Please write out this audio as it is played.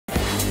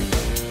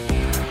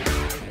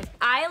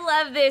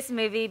love this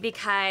movie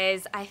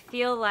because I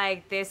feel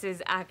like this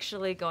is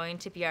actually going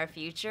to be our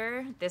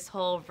future. This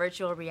whole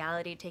virtual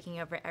reality taking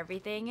over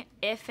everything.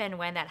 If and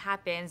when that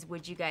happens,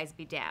 would you guys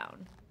be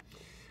down?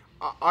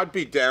 I'd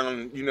be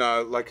down, you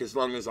know, like as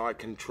long as I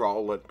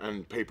control it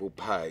and people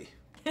pay.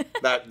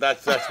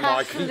 That's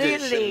my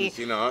conditions,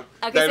 you know.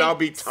 Okay, then so, I'll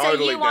be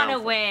totally So you want to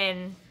down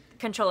win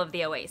control of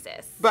the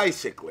OASIS?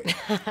 Basically.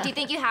 Do you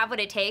think you have what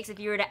it takes if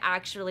you were to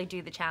actually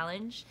do the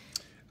challenge?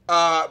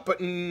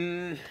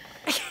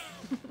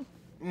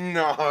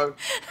 No,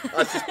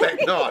 I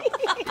suspect not.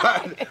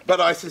 But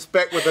I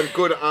suspect with a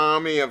good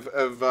army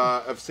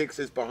of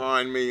sixes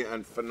behind me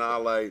and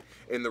finale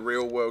in the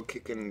real world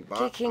kicking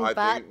butt, I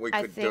think we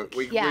could do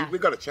it. We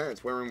got a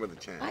chance. We're in with a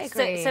chance. I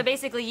agree. So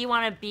basically, you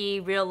want to be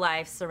real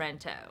life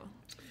Sorrento.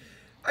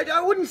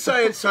 I wouldn't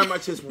say it's so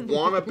much as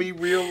want to be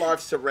real life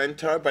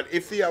Sorrento, but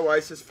if the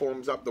OASIS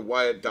forms up the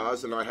way it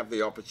does, and I have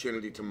the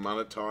opportunity to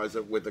monetize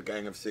it with a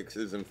gang of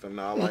sixes and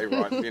finale,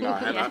 right, you know,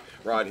 Hannah,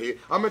 right here,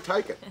 I'm gonna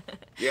take it.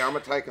 Yeah, I'm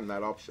gonna take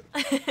that option.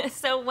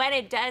 So when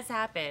it does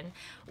happen,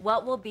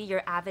 what will be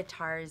your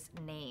avatars'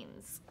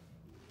 names?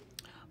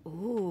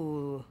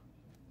 Ooh.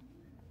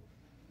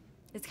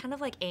 It's kind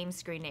of like AIM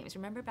screen names.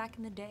 Remember back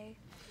in the day?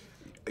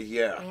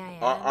 Yeah.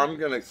 I'm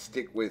gonna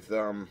stick with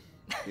yeah.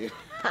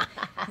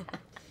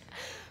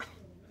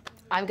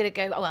 I'm gonna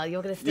go. Well,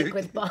 you're gonna stick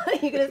with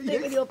you're gonna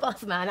stick with your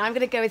boss man. I'm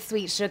gonna go with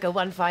Sweet Sugar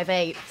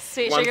 158.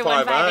 Sweet Sugar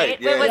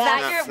 158. Yeah, wait, was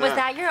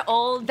that your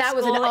old? That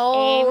was school an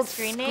old AIM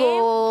screen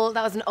school. name?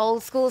 That was an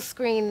old school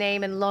screen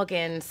name and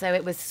login. So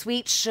it was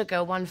Sweet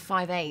Sugar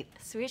 158.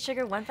 Sweet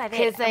Sugar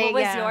 158. What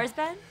was yours,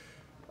 Ben?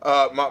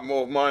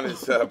 Mine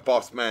is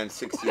Boss Man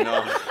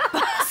 69.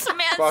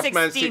 Boss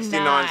Man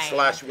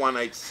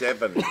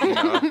 69/187. You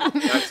know?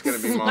 That's going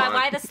to be mine.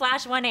 Why the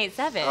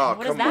 /187? Oh,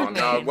 what does that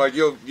mean? Well,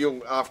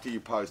 you'll after you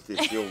post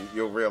this,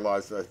 you'll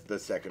realize the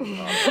second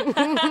part. I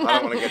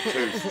don't want to get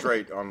too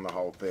straight on the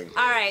whole thing.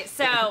 All right,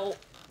 so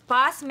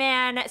Boss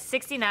Man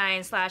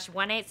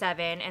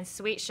 69/187 and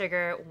Sweet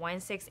Sugar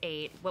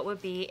 168. What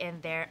would be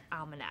in their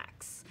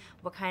almanacs?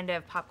 What kind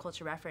of pop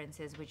culture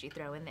references would you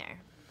throw in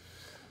there?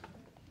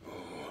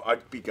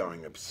 I'd be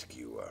going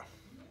obscure,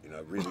 you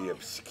know, really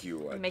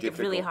obscure. Make it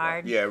really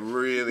hard. Yeah,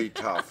 really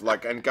tough.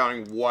 Like, and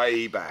going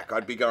way back.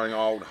 I'd be going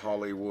old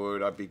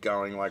Hollywood. I'd be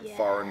going like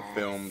foreign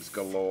films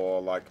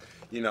galore. Like,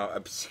 you know,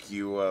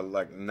 obscure,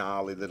 like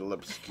gnarly little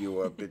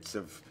obscure bits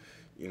of,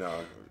 you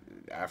know,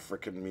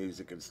 African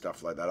music and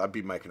stuff like that. I'd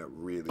be making it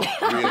really,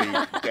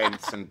 really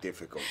dense and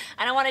difficult.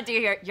 I don't want to do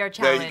your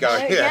challenge. There you go.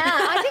 Yeah,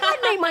 I think I'd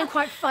make mine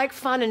quite like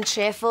fun and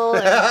cheerful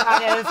and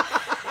kind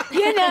of.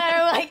 You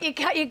know, like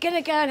you're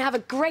gonna go and have a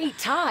great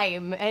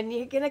time, and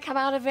you're gonna come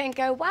out of it and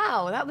go,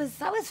 "Wow, that was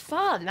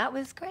fun. That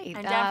was great."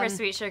 I'm down for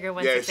Sweet Sugar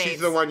 168. Yeah,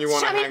 she's the one you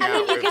want to hang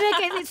out with. you're gonna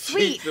get it's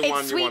sweet.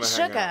 It's sweet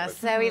sugar,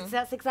 so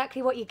that's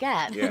exactly what you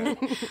get. Yeah.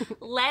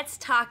 Let's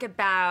talk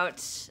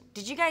about.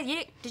 Did you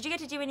get to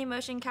do any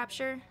motion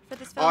capture for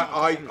this film?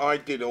 I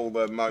did all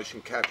the motion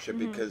capture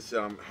because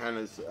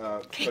Hannah's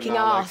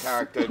finale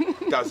character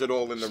does it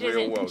all in the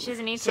real world. She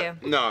doesn't need to.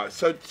 No,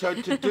 so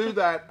to do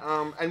that,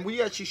 and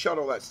we actually shot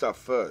all that stuff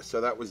first, so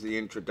that was the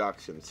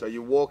introduction. So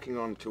you're walking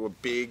onto a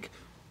big,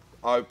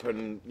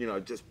 open, you know,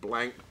 just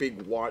blank,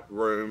 big white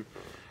room,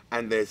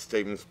 and there's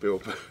Steven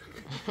Spielberg,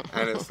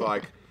 and it's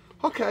like,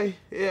 okay,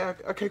 yeah,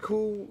 okay,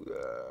 cool.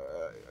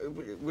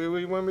 What do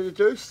you want me to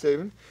do,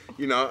 Steven?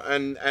 You know,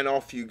 and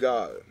off you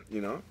go, you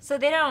know? So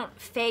they don't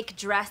fake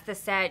dress the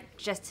set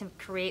just to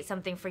create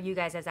something for you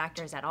guys as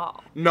actors at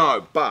all?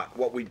 No, but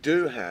what we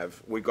do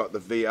have, we got the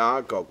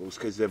VR goggles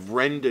because they've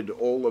rendered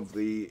all of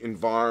the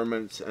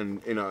environments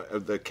and, you know,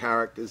 of the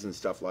characters and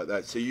stuff like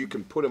that. So you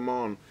can put them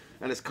on,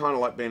 and it's kind of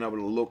like being able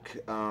to look,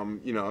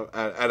 you know,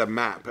 at a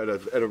map, at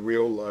a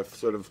real life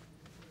sort of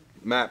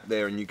map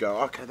there, and you go,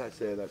 okay, that's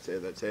there, that's there,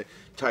 that's there.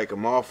 Take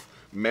them off,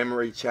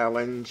 memory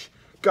challenge.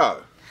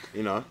 Go,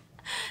 you know.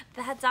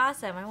 That's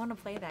awesome. I want to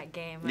play that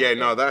game. Yeah,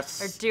 no,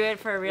 that's. Or do it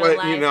for real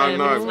life. You know,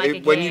 no.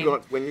 Like when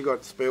you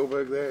got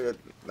Spielberg there,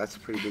 that's a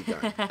pretty good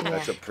game.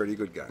 That's a pretty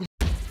good game.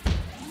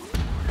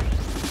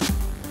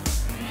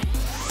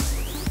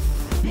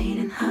 Made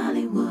in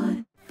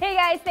Hollywood. Hey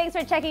guys, thanks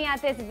for checking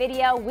out this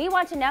video. We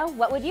want to know,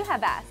 what would you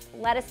have asked?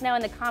 Let us know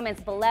in the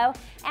comments below.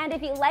 And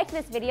if you liked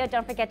this video,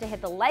 don't forget to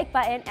hit the like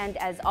button. And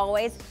as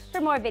always,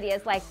 for more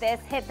videos like this,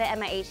 hit the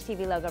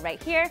MadeinHTV logo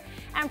right here.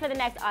 And for the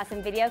next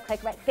awesome video,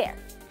 click right there.